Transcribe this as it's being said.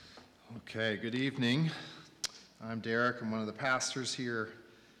Okay, good evening. I'm Derek. I'm one of the pastors here,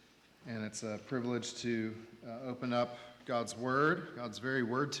 and it's a privilege to open up God's Word, God's very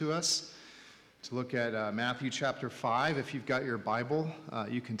Word to us, to look at Matthew chapter 5. If you've got your Bible,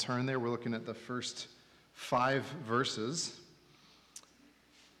 you can turn there. We're looking at the first 5 verses.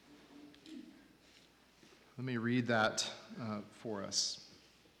 Let me read that for us.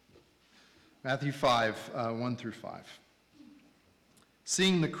 Matthew 5, 1 through 5.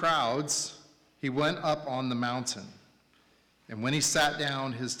 Seeing the crowds, he went up on the mountain. And when he sat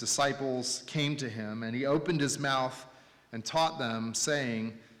down, his disciples came to him, and he opened his mouth and taught them,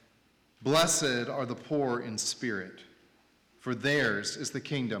 saying, "Blessed are the poor in spirit, for theirs is the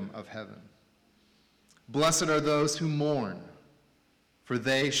kingdom of heaven. Blessed are those who mourn, for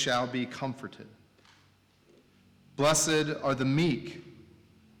they shall be comforted. Blessed are the meek,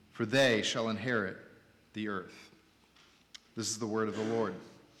 for they shall inherit the earth." This is the word of the Lord.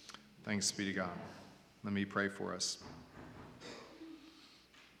 Thanks be to God. Let me pray for us.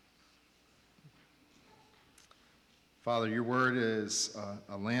 Father, your word is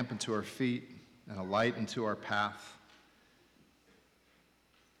a lamp unto our feet and a light unto our path.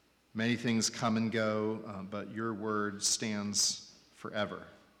 Many things come and go, but your word stands forever.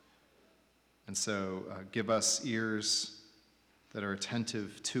 And so give us ears that are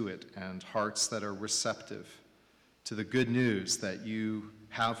attentive to it and hearts that are receptive to the good news that you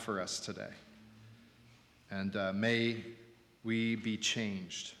have for us today. And may we be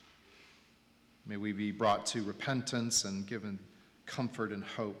changed. May we be brought to repentance and given comfort and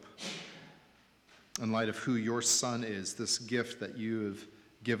hope in light of who your Son is, this gift that you have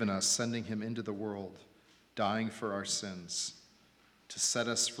given us, sending him into the world, dying for our sins, to set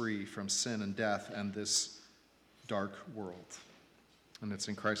us free from sin and death and this dark world. And it's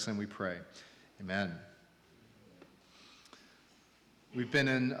in Christ's name we pray. Amen. We've been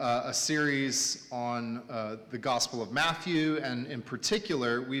in a series on the Gospel of Matthew, and in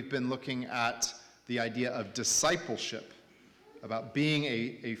particular, we've been looking at the idea of discipleship, about being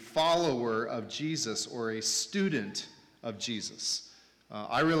a follower of Jesus or a student of Jesus.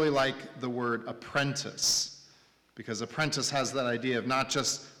 I really like the word apprentice, because apprentice has that idea of not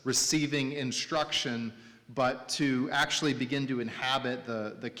just receiving instruction, but to actually begin to inhabit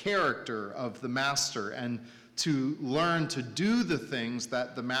the character of the master and to learn to do the things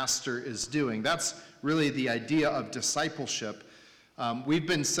that the master is doing. That's really the idea of discipleship. We've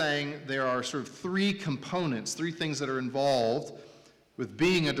been saying there are sort of 3 components, 3 things that are involved with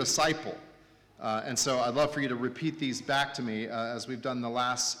being a disciple. And so I'd love for you to repeat these back to me as we've done the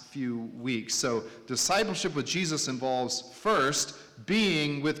last few weeks. So discipleship with Jesus involves, first,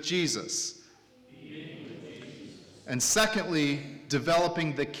 being with Jesus. And secondly,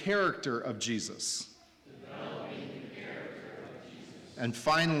 developing the character of Jesus. And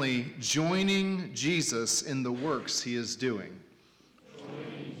finally, joining Jesus in the works he is doing.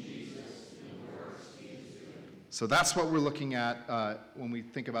 So that's what we're looking at when we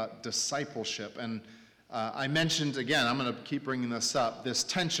think about discipleship. And I mentioned, again, I'm going to keep bringing this up, this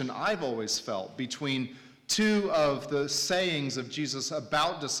tension I've always felt between 2 of the sayings of Jesus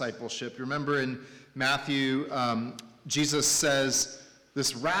about discipleship. You remember in Matthew, Jesus says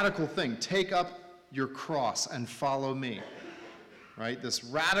this radical thing, take up your cross and follow me. Right? This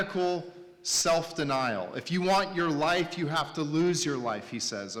radical self-denial. If you want your life, you have to lose your life, he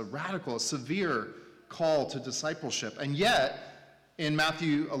says. A radical, severe call to discipleship. And yet, in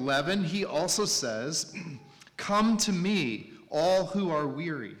Matthew 11, he also says, "Come to me, all who are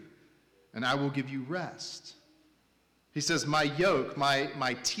weary, and I will give you rest." He says, my yoke,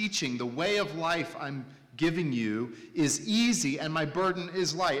 my teaching, the way of life I'm giving you is easy and my burden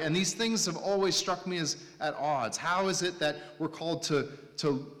is light. And these things have always struck me as at odds. How is it that we're called to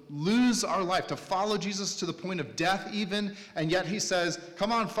lose our life, to follow Jesus to the point of death even, and yet he says,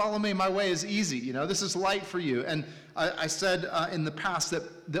 come on, follow me, my way is easy, this is light for you. And I said in the past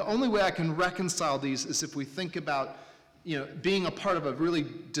that the only way I can reconcile these is if we think about being a part of a really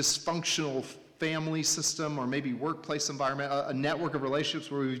dysfunctional family system or maybe workplace environment, a network of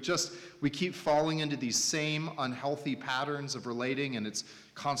relationships where we keep falling into these same unhealthy patterns of relating, and it's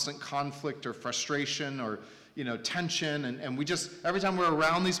constant conflict or frustration or tension, and we just, every time we're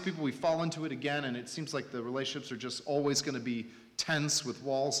around these people, we fall into it again, and it seems like the relationships are just always going to be tense with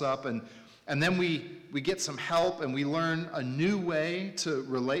walls up, and then we get some help and we learn a new way to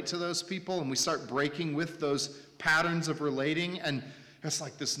relate to those people, and we start breaking with those patterns of relating, and it's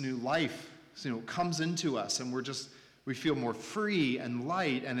like this new life comes into us, and we feel more free and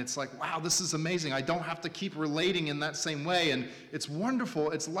light, and it's like, wow, this is amazing. I don't have to keep relating in that same way, and it's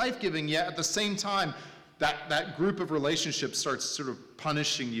wonderful, it's life-giving, yet at the same time, that group of relationships starts sort of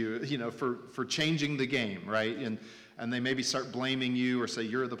punishing you, for changing the game, right? And they maybe start blaming you or say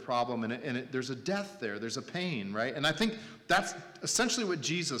you're the problem, and there's a death there, there's a pain, right? And I think that's essentially what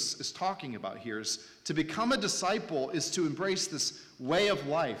Jesus is talking about here, is to become a disciple is to embrace this way of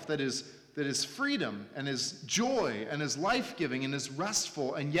life that is freedom and is joy and is life-giving and is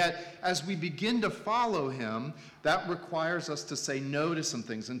restful. And yet, as we begin to follow him, that requires us to say no to some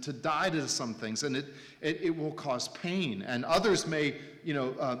things and to die to some things, and it will cause pain. And others may,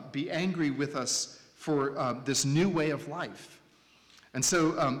 be angry with us for this new way of life. And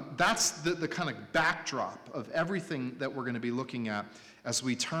so that's the kind of backdrop of everything that we're going to be looking at as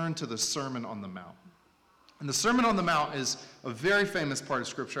we turn to the Sermon on the Mount. And the Sermon on the Mount is a very famous part of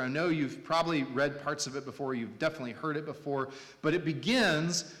Scripture. I know you've probably read parts of it before, you've definitely heard it before, but it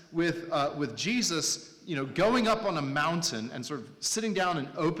begins with Jesus, going up on a mountain and sort of sitting down and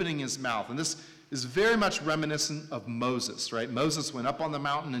opening his mouth. And this is very much reminiscent of Moses, right? Moses went up on the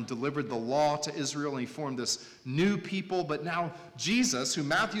mountain and delivered the law to Israel, and he formed this new people. But now Jesus, who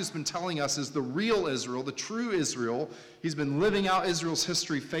Matthew's been telling us is the real Israel, the true Israel, he's been living out Israel's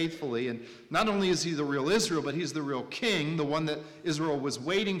history faithfully. And not only is he the real Israel, but he's the real king, the one that Israel was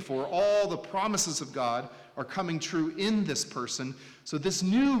waiting for. All the promises of God are coming true in this person. So this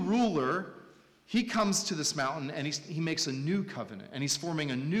new ruler, he comes to this mountain and he makes a new covenant, and he's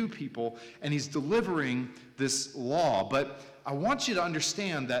forming a new people, and he's delivering this law. But I want you to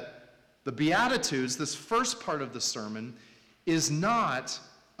understand that the Beatitudes, this first part of the sermon, is not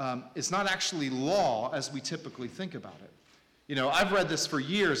actually law as we typically think about it. I've read this for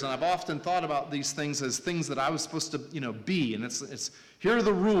years, and I've often thought about these things as things that I was supposed to, be. And it's here are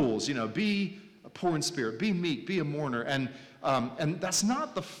the rules, be poor in spirit, be meek, be a mourner. And that's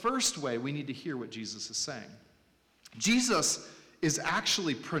not the first way we need to hear what Jesus is saying. Jesus is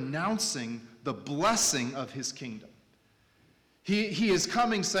actually pronouncing the blessing of his kingdom. He is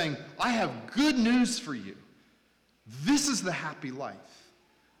coming saying, I have good news for you. This is the happy life.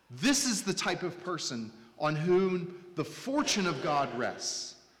 This is the type of person on whom the fortune of God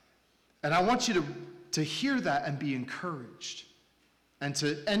rests. And I want you to hear that and be encouraged, and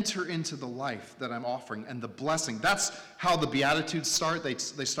to enter into the life that I'm offering and the blessing. That's how the Beatitudes start. They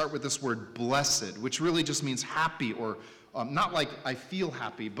start with this word blessed, which really just means happy, or not like I feel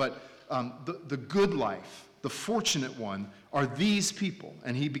happy, but the good life, the fortunate one, are these people.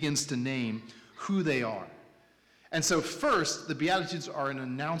 And he begins to name who they are. And so first, the Beatitudes are an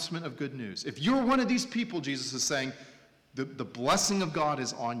announcement of good news. If you're one of these people, Jesus is saying, the blessing of God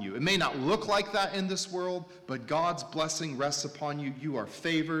is on you. It may not look like that in this world, but God's blessing rests upon you. You are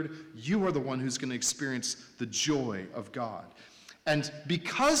favored. You are the one who's going to experience the joy of God. And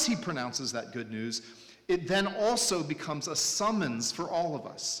because he pronounces that good news, it then also becomes a summons for all of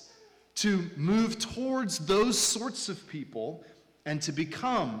us to move towards those sorts of people and to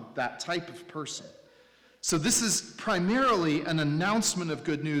become that type of person. So this is primarily an announcement of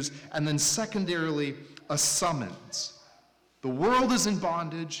good news, and then secondarily a summons. The world is in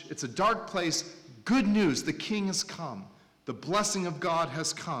bondage. It's a dark place. Good news, the king has come. The blessing of God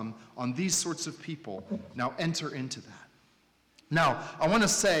has come on these sorts of people. Now enter into that. Now, I want to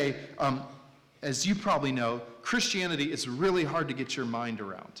say, as you probably know, Christianity is really hard to get your mind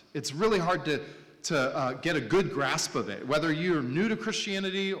around. It's really hard to get a good grasp of it. Whether you're new to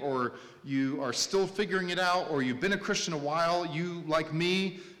Christianity or you are still figuring it out, or you've been a Christian a while, you, like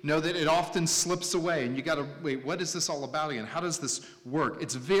me, know that it often slips away, and you got to, wait, what is this all about again? How does this work?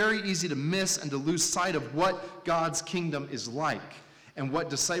 It's very easy to miss and to lose sight of what God's kingdom is like and what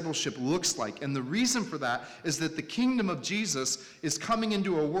discipleship looks like. And the reason for that is that the kingdom of Jesus is coming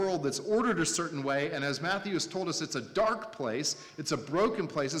into a world that's ordered a certain way, and as Matthew has told us, it's a dark place, it's a broken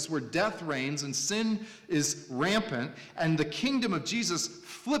place, it's where death reigns and sin is rampant, and the kingdom of Jesus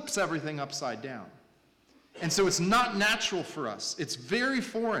flips everything upside down. And so it's not natural for us. It's very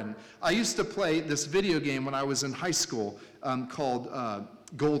foreign. I used to play this video game when I was in high school called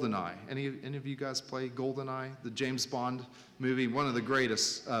GoldenEye. Any of you guys play GoldenEye, the James Bond movie? One of the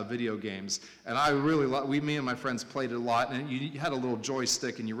greatest video games. And I really me and my friends played it a lot. And you had a little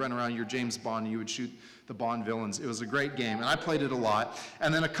joystick, and you run around your James Bond, and you would shoot the Bond villains. It was a great game, and I played it a lot.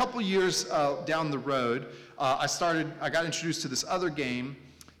 And then a couple years down the road, I got introduced to this other game.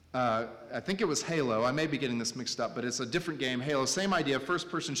 I think it was Halo. I may be getting this mixed up, but it's a different game. Halo, same idea,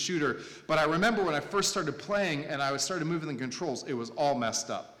 first-person shooter. But I remember when I first started playing and I started moving the controls, it was all messed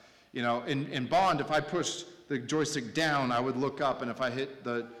up. In Bond, if I pushed the joystick down, I would look up, and if I hit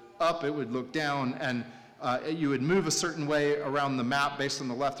the up, it would look down. And you would move a certain way around the map based on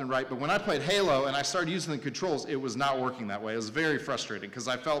the left and right. But when I played Halo and I started using the controls, it was not working that way. It was very frustrating because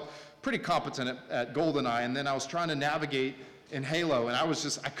I felt pretty competent at GoldenEye, and then I was trying to navigate in Halo, and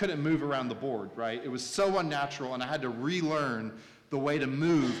I couldn't move around the board, right? It was so unnatural, and I had to relearn the way to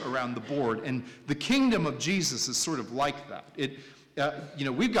move around the board. And the kingdom of Jesus is sort of like that.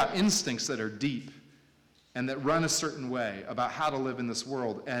 We've got instincts that are deep and that run a certain way about how to live in this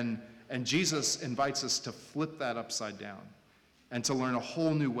world, and Jesus invites us to flip that upside down and to learn a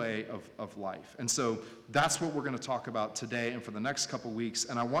whole new way of life. And so that's what we're going to talk about today and for the next couple weeks.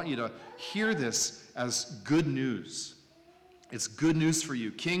 And I want you to hear this as good news. It's good news for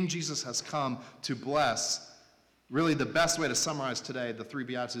you. King Jesus has come to bless. Really, the best way to summarize today, the three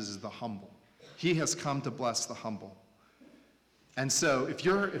Beatitudes, is the humble. He has come to bless the humble. And so if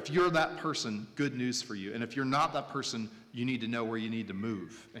you're that person, good news for you. And if you're not that person, you need to know where you need to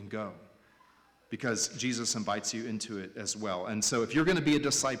move and go, because Jesus invites you into it as well. And so if you're going to be a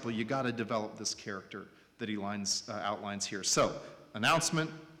disciple, you got to develop this character that he outlines here. So, announcement,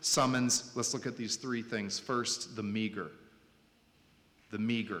 summons. Let's look at these three things. First, the meager. The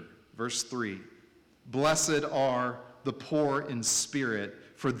meager. Verse 3. Blessed are the poor in spirit,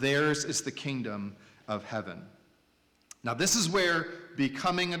 for theirs is the kingdom of heaven. Now, this is where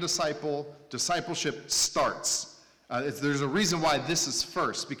becoming a disciple, discipleship starts. There's a reason why this is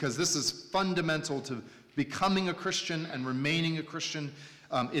first, because this is fundamental to becoming a Christian and remaining a Christian.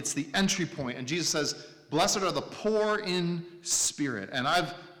 It's the entry point. And Jesus says, blessed are the poor in spirit. And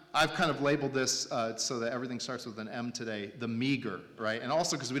I've kind of labeled this so that everything starts with an M today, the meager, right? And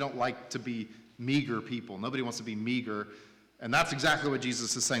also because we don't like to be meager people. Nobody wants to be meager. And that's exactly what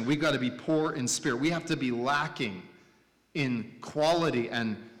Jesus is saying. We've got to be poor in spirit. We have to be lacking in quality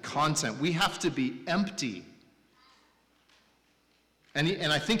and content. We have to be empty.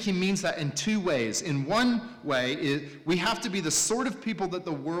 And I think he means that in two ways. In one way, we have to be the sort of people that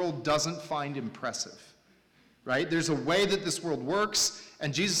the world doesn't find impressive, right? There's a way that this world works,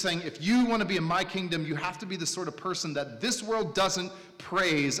 and Jesus is saying, if you want to be in my kingdom, you have to be the sort of person that this world doesn't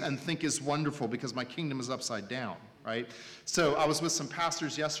praise and think is wonderful, because my kingdom is upside down, right? So I was with some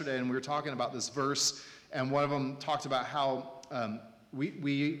pastors yesterday, and we were talking about this verse, and one of them talked about how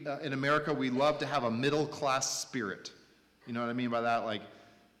we in America, we love to have a middle-class spirit. You know what I mean by that? Like,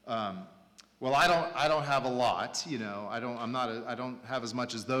 well, I don't have a lot, you know. I don't have as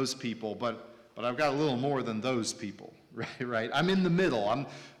much as those people, but I've got a little more than those people, right? I'm in the middle.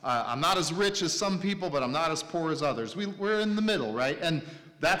 I'm not as rich as some people, but I'm not as poor as others. We're in the middle, right? And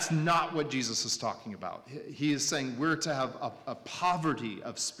that's not what Jesus is talking about. He is saying we're to have a poverty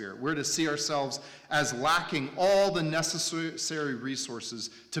of spirit. We're to see ourselves as lacking all the necessary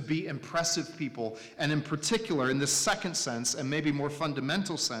resources to be impressive people. And in particular, in this second sense, and maybe more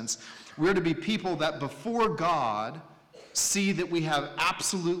fundamental sense, we're to be people that before God see that we have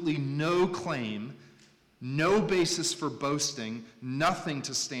absolutely no claim, no basis for boasting, nothing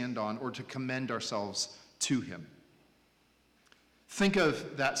to stand on or to commend ourselves to him. Think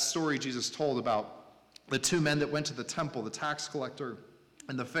of that story Jesus told about the two men that went to the temple, the tax collector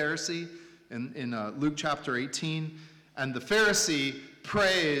and the Pharisee in Luke chapter 18. And the Pharisee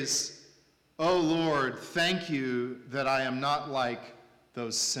prays, "Oh Lord, thank you that I am not like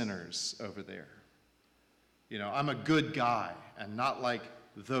those sinners over there. You know, I'm a good guy and not like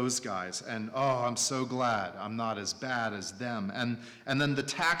those guys. And oh, I'm so glad I'm not as bad as them." And then the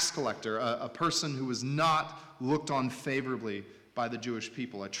tax collector, a person who was not looked on favorably by the Jewish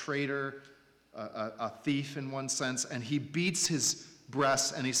people, a traitor, a thief in one sense, and he beats his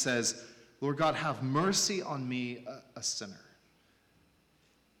breast and he says, "Lord God, have mercy on me, a sinner."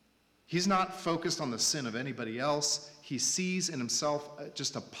 He's not focused on the sin of anybody else. He sees in himself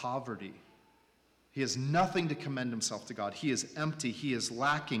just a poverty. He has nothing to commend himself to God. He is empty. He is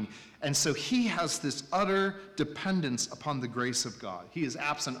lacking. And so he has this utter dependence upon the grace of God. He is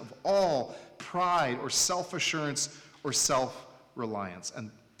absent of all pride or self-assurance or self-reliance.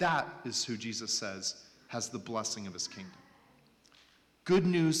 And that is who Jesus says has the blessing of his kingdom. Good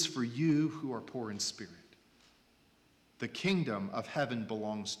news for you who are poor in spirit. The kingdom of heaven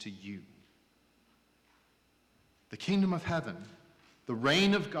belongs to you. The kingdom of heaven, the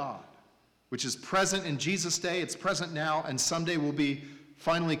reign of God, which is present in Jesus' day, it's present now, and someday will be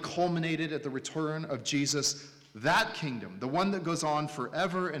finally culminated at the return of Jesus. That kingdom, the one that goes on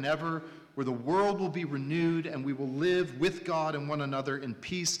forever and ever, where the world will be renewed and we will live with God and one another in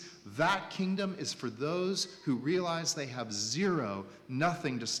peace, that kingdom is for those who realize they have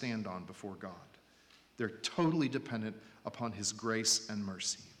nothing to stand on before God. They're totally dependent upon his grace and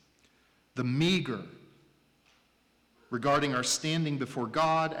mercy. The meager, regarding our standing before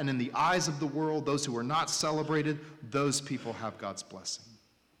God, and in the eyes of the world, those who are not celebrated, those people have God's blessing.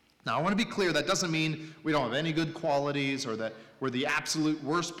 Now, I want to be clear, that doesn't mean we don't have any good qualities or that we're the absolute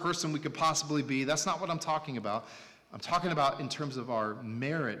worst person we could possibly be. That's not what I'm talking about. I'm talking about in terms of our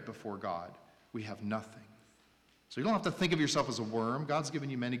merit before God. We have nothing. So you don't have to think of yourself as a worm. God's given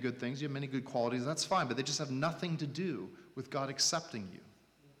you many good things. You have many good qualities. That's fine, but they just have nothing to do with God accepting you.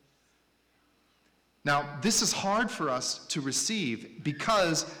 Now, this is hard for us to receive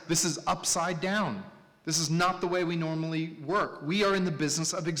because this is upside down. This is not the way we normally work. We are in the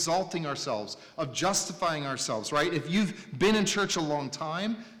business of exalting ourselves, of justifying ourselves, right? If you've been in church a long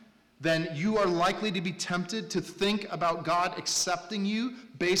time, then you are likely to be tempted to think about God accepting you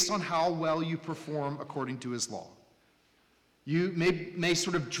based on how well you perform according to his law. You may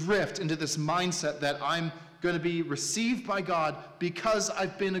sort of drift into this mindset that I'm going to be received by God because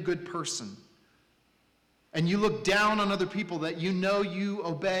I've been a good person. And you look down on other people that you know you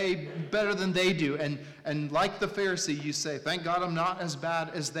obey better than they do. And like the Pharisee, you say, thank God I'm not as bad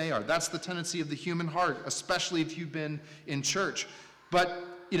as they are. That's the tendency of the human heart, especially if you've been in church. But,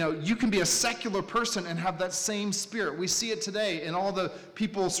 you can be a secular person and have that same spirit. We see it today in all the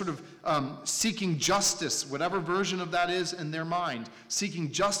people sort of seeking justice, whatever version of that is in their mind, seeking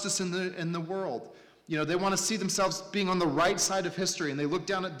justice in the world. They want to see themselves being on the right side of history, and they look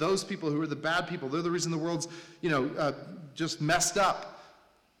down at those people who are the bad people. They're the reason the world's, just messed up.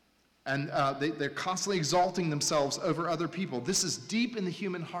 And they're constantly exalting themselves over other people. This is deep in the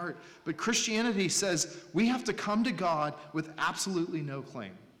human heart. But Christianity says we have to come to God with absolutely no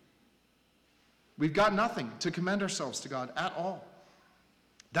claim. We've got nothing to commend ourselves to God at all.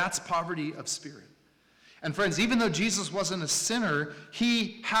 That's poverty of spirit. And friends, even though Jesus wasn't a sinner,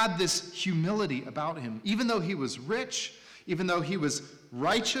 he had this humility about him. Even though he was rich, even though he was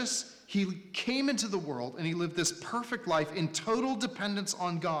righteous, he came into the world and he lived this perfect life in total dependence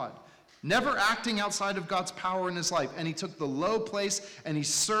on God, never acting outside of God's power in his life. And he took the low place and he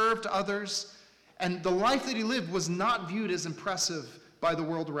served others. And the life that he lived was not viewed as impressive by the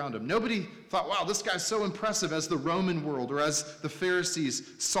world around him. Nobody thought, wow, this guy's so impressive as the Roman world or as the Pharisees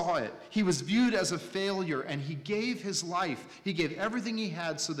saw it. He was viewed as a failure, and he gave his life. He gave everything he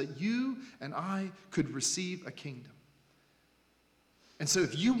had so that you and I could receive a kingdom. And so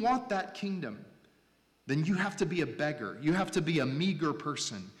if you want that kingdom, then you have to be a beggar. You have to be a meager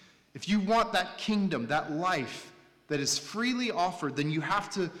person. If you want that kingdom, that life that is freely offered, then you have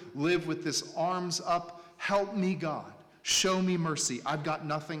to live with this arms up, help me God. Show me mercy. I've got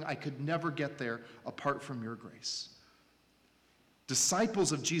nothing. I could never get there apart from your grace.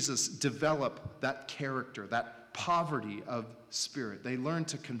 Disciples of Jesus develop that character, that poverty of spirit. They learn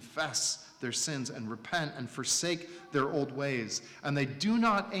to confess their sins and repent and forsake their old ways. And they do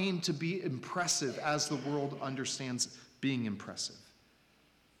not aim to be impressive as the world understands being impressive.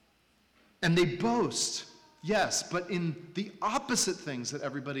 And they boast, yes, but in the opposite things that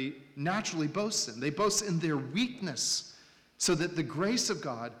everybody naturally boasts in. They boast in their weakness, so that the grace of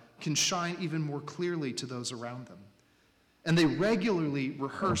God can shine even more clearly to those around them. And they regularly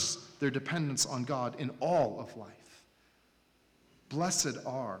rehearse their dependence on God in all of life. Blessed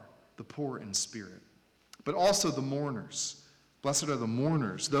are the poor in spirit, but also the mourners. Blessed are the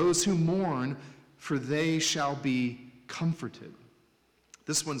mourners, those who mourn, for they shall be comforted.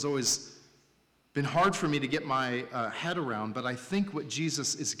 This one's always been hard for me to get my head around, but I think what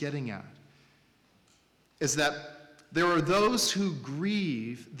Jesus is getting at is that there are those who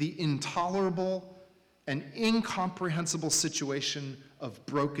grieve the intolerable and incomprehensible situation of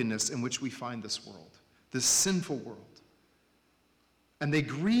brokenness in which we find this world, this sinful world. And they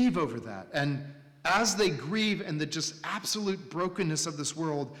grieve over that. And as they grieve in the just absolute brokenness of this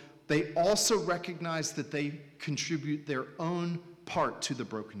world, they also recognize that they contribute their own part to the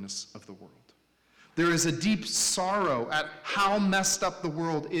brokenness of the world. There is a deep sorrow at how messed up the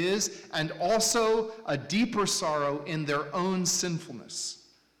world is, and also a deeper sorrow in their own sinfulness,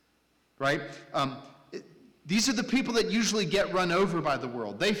 right? These are the people that usually get run over by the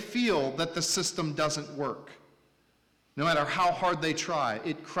world. They feel that the system doesn't work. No matter how hard they try,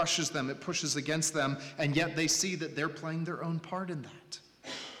 it crushes them, it pushes against them, and yet they see that they're playing their own part in that.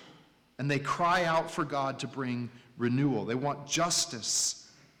 And they cry out for God to bring renewal. They want justice.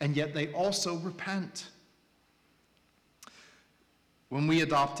 And yet they also repent. When we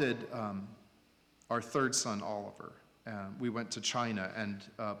adopted our third son, Oliver, we went to China, and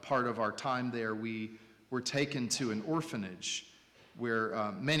part of our time there, we were taken to an orphanage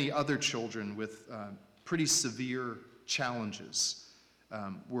where many other children with pretty severe challenges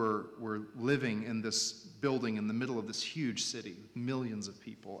were living in this building in the middle of this huge city, millions of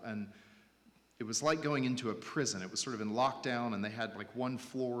people. And it was like going into a prison. It was sort of in lockdown, and they had like one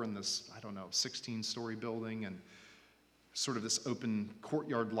floor in this, 16-story building, and sort of this open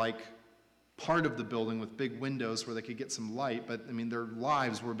courtyard-like part of the building with big windows where they could get some light, but their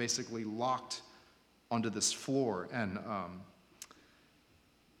lives were basically locked onto this floor. And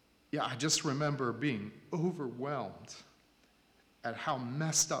I just remember being overwhelmed at how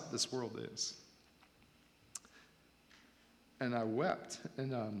messed up this world is. And I wept.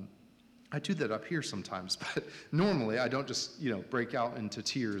 And I do that up here sometimes, but normally I don't just, break out into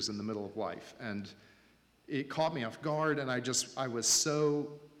tears in the middle of life. And it caught me off guard, and I was so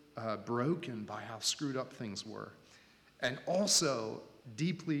broken by how screwed up things were. And also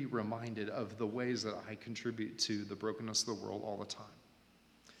deeply reminded of the ways that I contribute to the brokenness of the world all the time.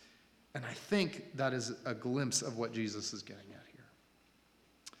 And I think that is a glimpse of what Jesus is getting at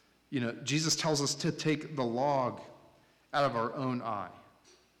here. Jesus tells us to take the log out of our own eye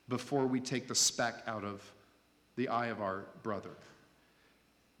before we take the speck out of the eye of our brother.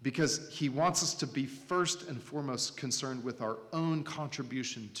 Because he wants us to be first and foremost concerned with our own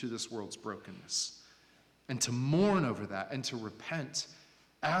contribution to this world's brokenness, and to mourn over that and to repent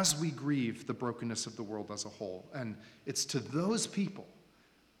as we grieve the brokenness of the world as a whole. And it's to those people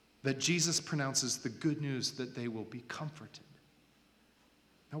that Jesus pronounces the good news that they will be comforted.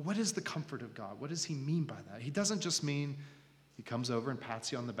 Now, what is the comfort of God? What does he mean by that? He doesn't just mean he comes over and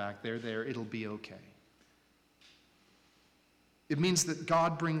pats you on the back, there, it'll be okay. It means that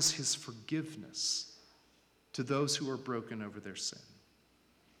God brings his forgiveness to those who are broken over their sin.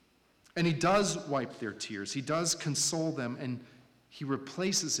 And he does wipe their tears. He does console them, and he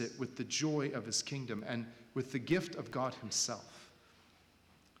replaces it with the joy of his kingdom and with the gift of God himself.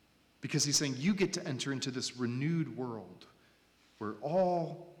 Because he's saying, you get to enter into this renewed world where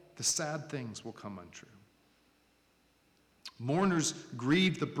all the sad things will come untrue. Mourners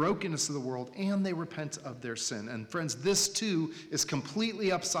grieve the brokenness of the world, and they repent of their sin. And friends, this too is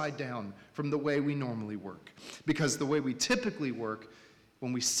completely upside down from the way we normally work. Because the way we typically work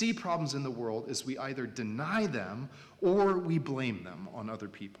when we see problems in the world is we either deny them or we blame them on other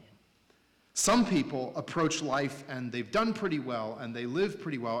people. Some people approach life and they've done pretty well and they live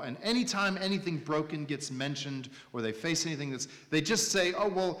pretty well, and anytime anything broken gets mentioned or they face anything they just say, oh,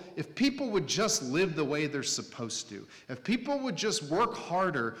 well, if people would just live the way they're supposed to, if people would just work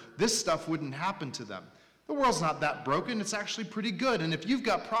harder, this stuff wouldn't happen to them. The world's not that broken, it's actually pretty good, and if you've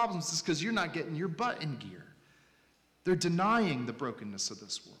got problems, it's because you're not getting your butt in gear. They're denying the brokenness of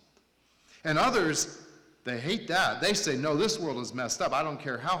this world. And others, they hate that. They say, no, this world is messed up. I don't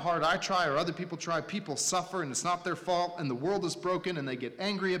care how hard I try or other people try. People suffer, and it's not their fault, and the world is broken, and they get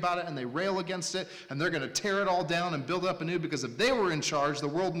angry about it, and they rail against it, and they're going to tear it all down and build it up anew, because if they were in charge, the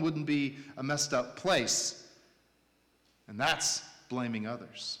world wouldn't be a messed up place. And that's blaming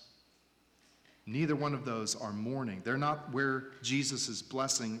others. Neither one of those are mourning. They're not where Jesus'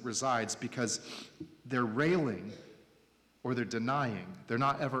 blessing resides, because they're railing or they're denying. They're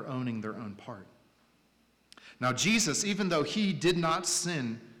not ever owning their own part. Now, Jesus, even though he did not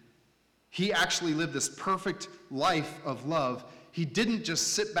sin, he actually lived this perfect life of love. He didn't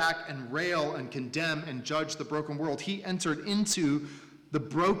just sit back and rail and condemn and judge the broken world. He entered into the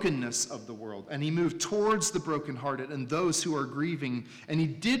brokenness of the world, and he moved towards the brokenhearted and those who are grieving. And he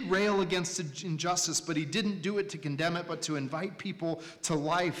did rail against injustice, but he didn't do it to condemn it, but to invite people to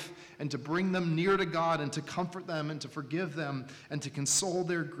life and to bring them near to God and to comfort them and to forgive them and to console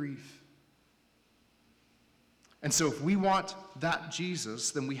their grief. And so if we want that Jesus,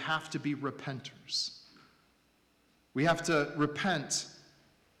 then we have to be repenters. We have to repent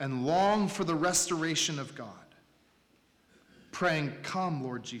and long for the restoration of God, praying, come,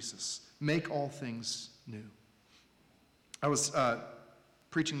 Lord Jesus, make all things new. I was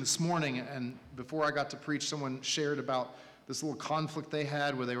preaching this morning, and before I got to preach, someone shared about this little conflict they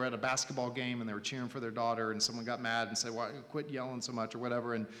had where they were at a basketball game and they were cheering for their daughter, and someone got mad and said, well, quit yelling so much or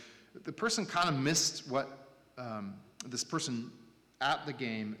whatever. And the person kind of missed what this person at the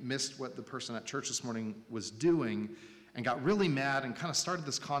game missed what the person at church this morning was doing, and got really mad and kind of started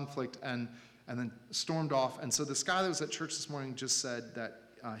this conflict and then stormed off. And so this guy that was at church this morning just said that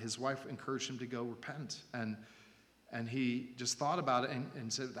his wife encouraged him to go repent. And he just thought about it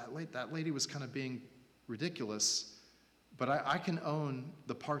and said, that lady was kind of being ridiculous, but I can own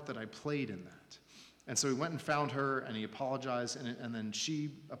the part that I played in that. And so he went and found her, and he apologized, and then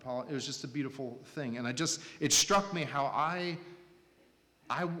she apologized. It was just a beautiful thing. And it struck me how I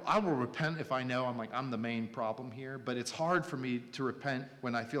will repent if I know I'm the main problem here, but it's hard for me to repent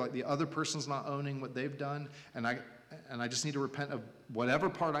when I feel like the other person's not owning what they've done, and I just need to repent of whatever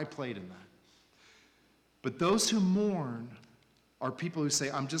part I played in that. But those who mourn are people who say,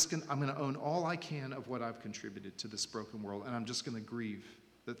 I'm going to own all I can of what I've contributed to this broken world, and I'm just going to grieve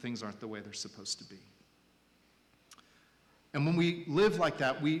that things aren't the way they're supposed to be. And when we live like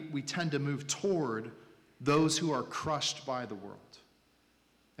that, we tend to move toward those who are crushed by the world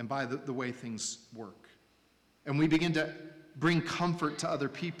and by the way things work. And we begin to bring comfort to other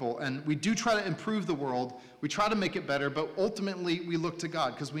people. And we do try to improve the world. We try to make it better, but ultimately we look to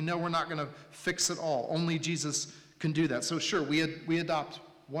God because we know we're not going to fix it all. Only Jesus can do that. So sure, we adopt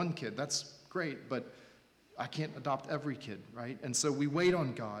one kid. That's great, but I can't adopt every kid, right? And so we wait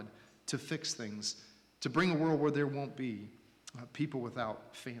on God to fix things, to bring a world where there won't be people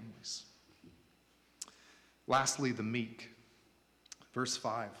without families. Lastly, the meek. Verse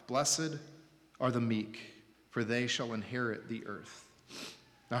 5, blessed are the meek, for they shall inherit the earth.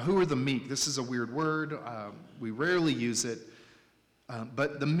 Now, who are the meek? This is a weird word. We rarely use it.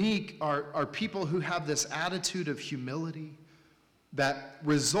 But the meek are people who have this attitude of humility that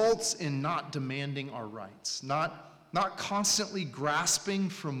results in not demanding our rights, not constantly grasping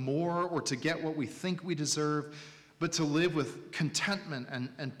for more or to get what we think we deserve, but to live with contentment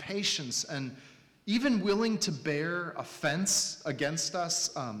and patience and even willing to bear offense against us,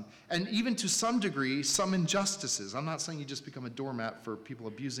 and even to some degree, some injustices. I'm not saying you just become a doormat for people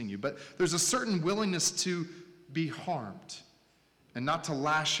abusing you, but there's a certain willingness to be harmed and not to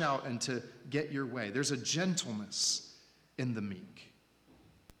lash out and to get your way. There's a gentleness in the meek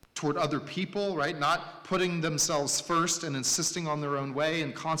toward other people, right? Not putting themselves first and insisting on their own way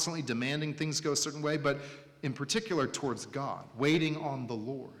and constantly demanding things go a certain way, but in particular towards God, waiting on the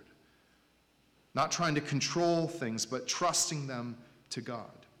Lord. Not trying to control things, but trusting them to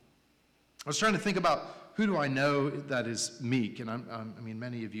God. I was trying to think about who do I know that is meek, and I mean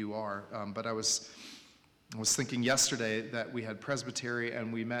many of you are, but I was thinking yesterday that we had Presbytery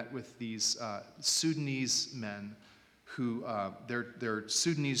and we met with these Sudanese men who their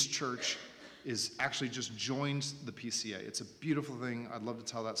Sudanese church is actually just joined the PCA. It's a beautiful thing. I'd love to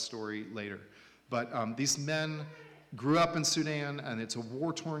tell that story later. But these men grew up in Sudan, and it's a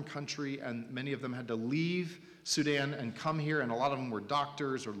war-torn country, and many of them had to leave Sudan and come here, and a lot of them were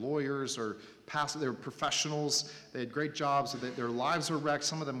doctors or lawyers or pastors. They were professionals. They had great jobs. Their lives were wrecked.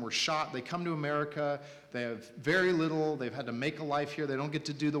 Some of them were shot. They come to America. They have very little. They've had to make a life here. They don't get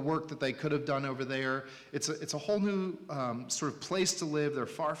to do the work that they could have done over there. It's a whole new sort of place to live. They're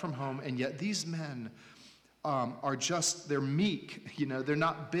far from home, and yet these men they're meek. You know, they're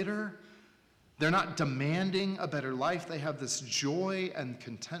not bitter. They're not demanding a better life. They have this joy and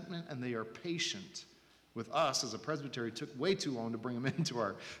contentment, and they are patient with us. As a presbytery, it took way too long to bring them into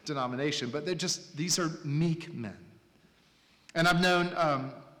our denomination, but these are meek men. And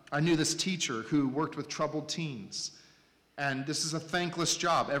I knew this teacher who worked with troubled teens, and this is a thankless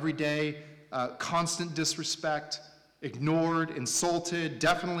job. Every day, constant disrespect, ignored, insulted,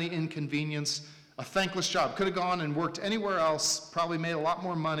 definitely inconvenienced, a thankless job. Could have gone and worked anywhere else, probably made a lot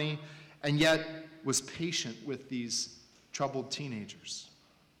more money, and yet was patient with these troubled teenagers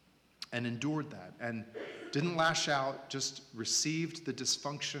and endured that and didn't lash out, just received the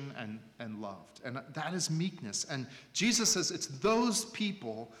dysfunction and loved. And that is meekness. And Jesus says it's those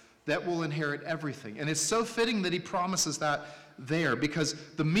people that will inherit everything. And it's so fitting that he promises that there, because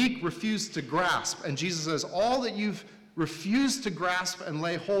the meek refuse to grasp. And Jesus says all that you've refused to grasp and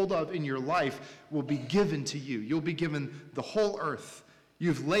lay hold of in your life will be given to you. You'll be given the whole earth.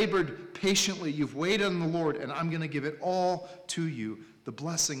 You've labored patiently, you've waited on the Lord, and I'm going to give it all to you. The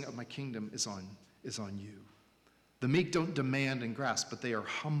blessing of my kingdom is on you. The meek don't demand and grasp, but they are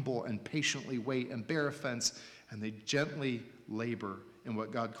humble and patiently wait and bear offense, and they gently labor in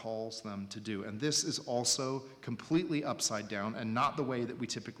what God calls them to do. And this is also completely upside down and not the way that we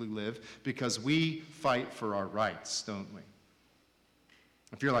typically live, because we fight for our rights, don't we?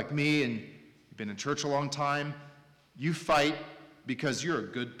 If you're like me and you've been in church a long time, you fight because you're a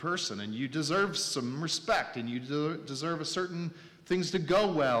good person and you deserve some respect and you deserve a certain things to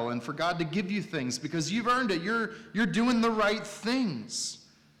go well and for God to give you things because you've earned it. You're doing the right things.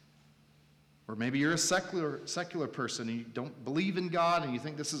 Or maybe you're a secular person and you don't believe in God and you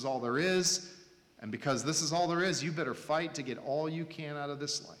think this is all there is. And because this is all there is, you better fight to get all you can out of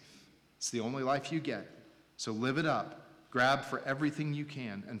this life. It's the only life you get. So live it up. Grab for everything you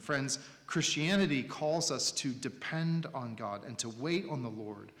can. And friends, Christianity calls us to depend on God and to wait on the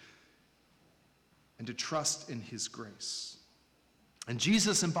Lord and to trust in his grace. And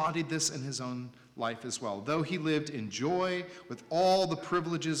Jesus embodied this in his own life as well. Though he lived in joy with all the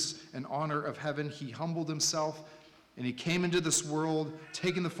privileges and honor of heaven, he humbled himself and he came into this world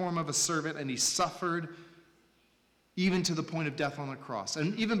taking the form of a servant, and he suffered even to the point of death on the cross.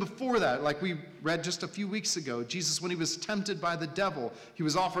 And even before that, like we read just a few weeks ago, Jesus, when he was tempted by the devil, he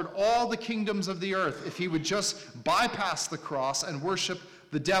was offered all the kingdoms of the earth. If he would just bypass the cross and worship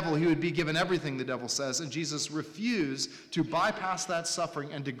the devil, he would be given everything, the devil says. And Jesus refused to bypass that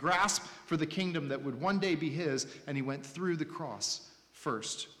suffering and to grasp for the kingdom that would one day be his, and he went through the cross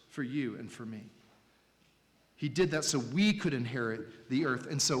first for you and for me. He did that so we could inherit the earth.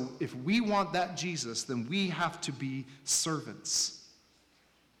 And so if we want that Jesus, then we have to be servants.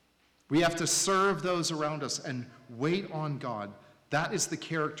 We have to serve those around us and wait on God. That is the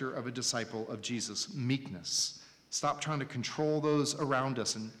character of a disciple of Jesus, meekness. Stop trying to control those around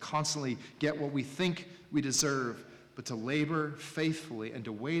us and constantly get what we think we deserve, but to labor faithfully and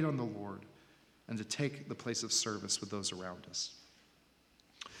to wait on the Lord and to take the place of service with those around us.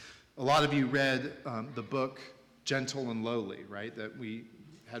 A lot of you read the book Gentle and Lowly, right, that we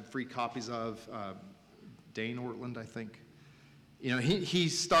had free copies of. Dane Ortland, I think. You know, he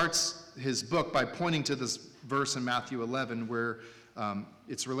starts his book by pointing to this verse in Matthew 11 where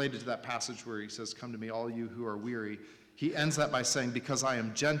it's related to that passage where he says, "Come to me, all you who are weary." He ends that by saying, "Because I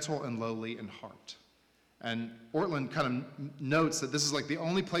am gentle and lowly in heart." And Ortland kind of notes that this is like the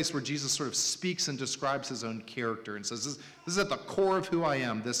only place where Jesus sort of speaks and describes his own character and says, this is at the core of who I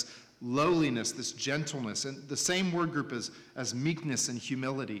am, this lowliness, this gentleness, and the same word group as meekness and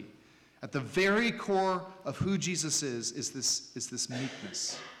humility. At the very core of who Jesus is this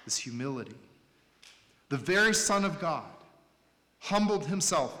meekness, this humility. The very Son of God humbled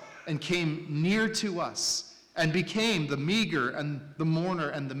himself and came near to us and became the meager and the mourner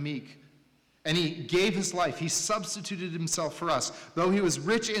and the meek. And he gave his life. He substituted himself for us. Though he was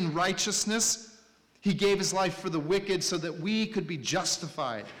rich in righteousness, he gave his life for the wicked so that we could be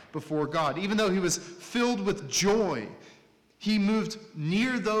justified before God. Even though he was filled with joy, he moved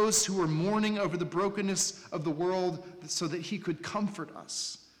near those who were mourning over the brokenness of the world so that he could comfort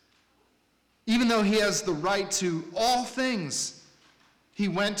us. Even though he has the right to all things, he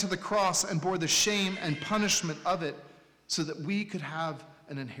went to the cross and bore the shame and punishment of it so that we could have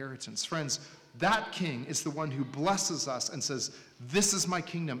an inheritance. Friends, that king is the one who blesses us and says, "This is my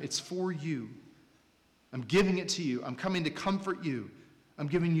kingdom. It's for you. I'm giving it to you. I'm coming to comfort you. I'm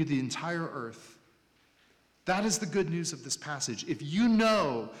giving you the entire earth." That is the good news of this passage. If you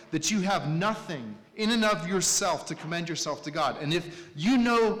know that you have nothing in and of yourself to commend yourself to God, and if you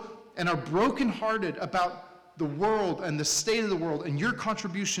know and are brokenhearted about the world and the state of the world and your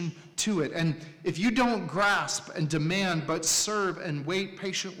contribution to it, and if you don't grasp and demand but serve and wait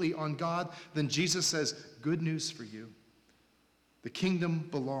patiently on God, then Jesus says, good news for you. The kingdom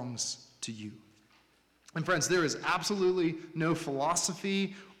belongs to you. And friends, there is absolutely no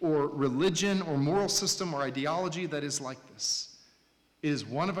philosophy or religion or moral system or ideology that is like this. It is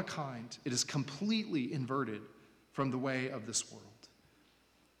one of a kind. It is completely inverted from the way of this world.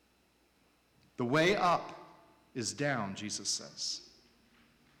 The way up is down, Jesus says.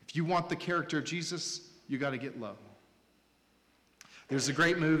 If you want the character of Jesus, you got to get low. There's a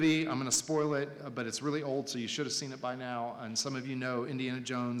great movie, I'm going to spoil it, but it's really old, so you should have seen it by now, and some of you know Indiana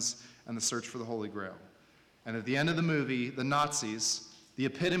Jones and the Search for the Holy Grail. And at the end of the movie, the Nazis, the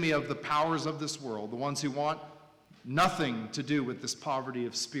epitome of the powers of this world, the ones who want nothing to do with this poverty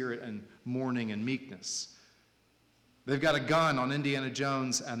of spirit and mourning and meekness, they've got a gun on Indiana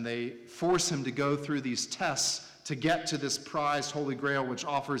Jones, and they force him to go through these tests to get to this prized Holy Grail, which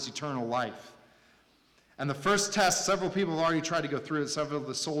offers eternal life. And the first test, several people have already tried to go through it. Several of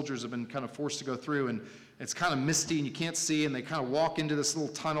the soldiers have been kind of forced to go through, and it's kind of misty, and you can't see, and they kind of walk into this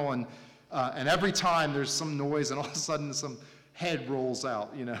little tunnel, and every time there's some noise, and all of a sudden some head rolls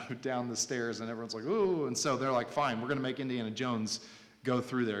out, down the stairs, and everyone's like, ooh, and so they're like, fine, we're going to make Indiana Jones go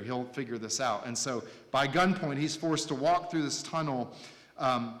through there. He'll figure this out. And so by gunpoint, he's forced to walk through this tunnel,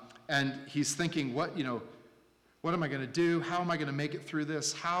 and he's thinking, what am I going to do? How am I going to make it through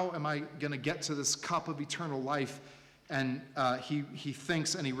this? How am I going to get to this cup of eternal life? And he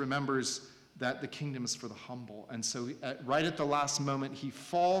thinks and he remembers that the kingdom is for the humble. And so right at the last moment, he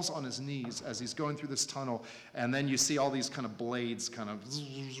falls on his knees as he's going through this tunnel, and then you see all these kind of blades kind of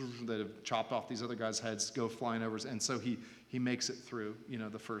that have chopped off these other guys' heads go flying over, and so he makes it through,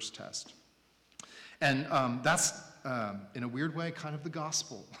 the first test. And that's, in a weird way, kind of the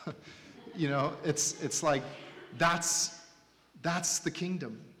gospel. It's like, that's the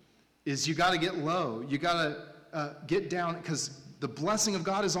kingdom, is you got to get low. You got to get down, because the blessing of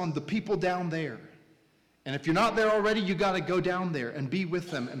God is on the people down there. And if you're not there already, you got to go down there and be with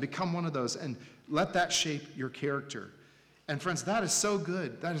them and become one of those and let that shape your character. And friends, that is so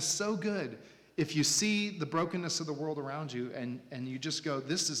good. That is so good. If you see the brokenness of the world around you and you just go,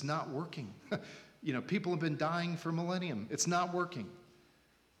 this is not working. people have been dying for millennium. It's not working.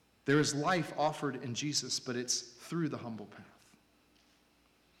 There is life offered in Jesus, but it's through the humble path.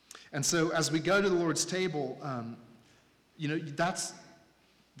 And so as we go to the Lord's table,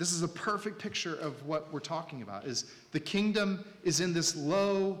 this is a perfect picture of what we're talking about, is the kingdom is in this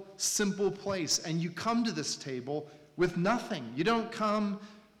low, simple place, and you come to this table with nothing. You don't come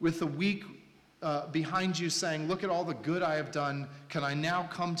with a week behind you saying, look at all the good I have done. Can I now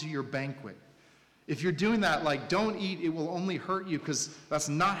come to your banquet? If you're doing that, don't eat. It will only hurt you, because that's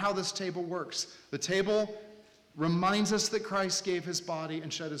not how this table works. The table reminds us that Christ gave his body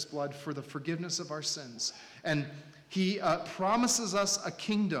and shed his blood for the forgiveness of our sins. And he promises us a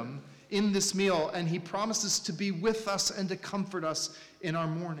kingdom in this meal, and he promises to be with us and to comfort us in our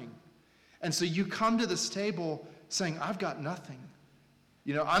mourning. And so you come to this table saying, I've got nothing.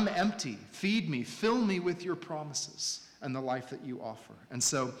 I'm empty. Feed me. Fill me with your promises and the life that you offer. And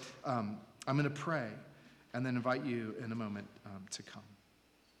so I'm going to pray and then invite you in a moment to come.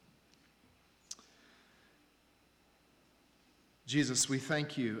 Jesus, we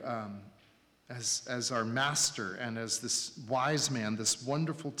thank you as our master and as this wise man, this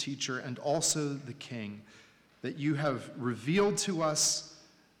wonderful teacher, and also the king, that you have revealed to us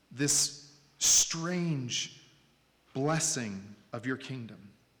this strange blessing of your kingdom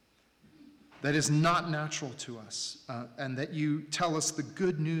that is not natural to us, and that you tell us the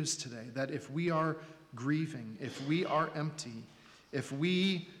good news today, that if we are grieving, if we are empty, if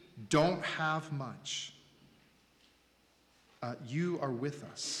we don't have much, you are with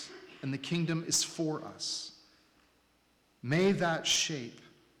us, and the kingdom is for us. May that shape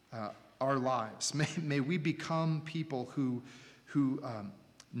our lives. May we become people who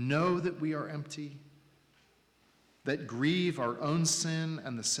know that we are empty, that grieve our own sin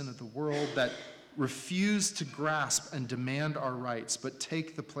and the sin of the world, that refuse to grasp and demand our rights, but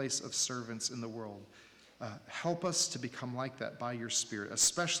take the place of servants in the world. Help us to become like that by your Spirit,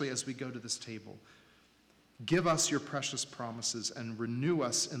 especially as we go to this table. Give us your precious promises and renew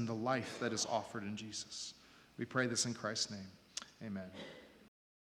us in the life that is offered in Jesus. We pray this in Christ's name. Amen.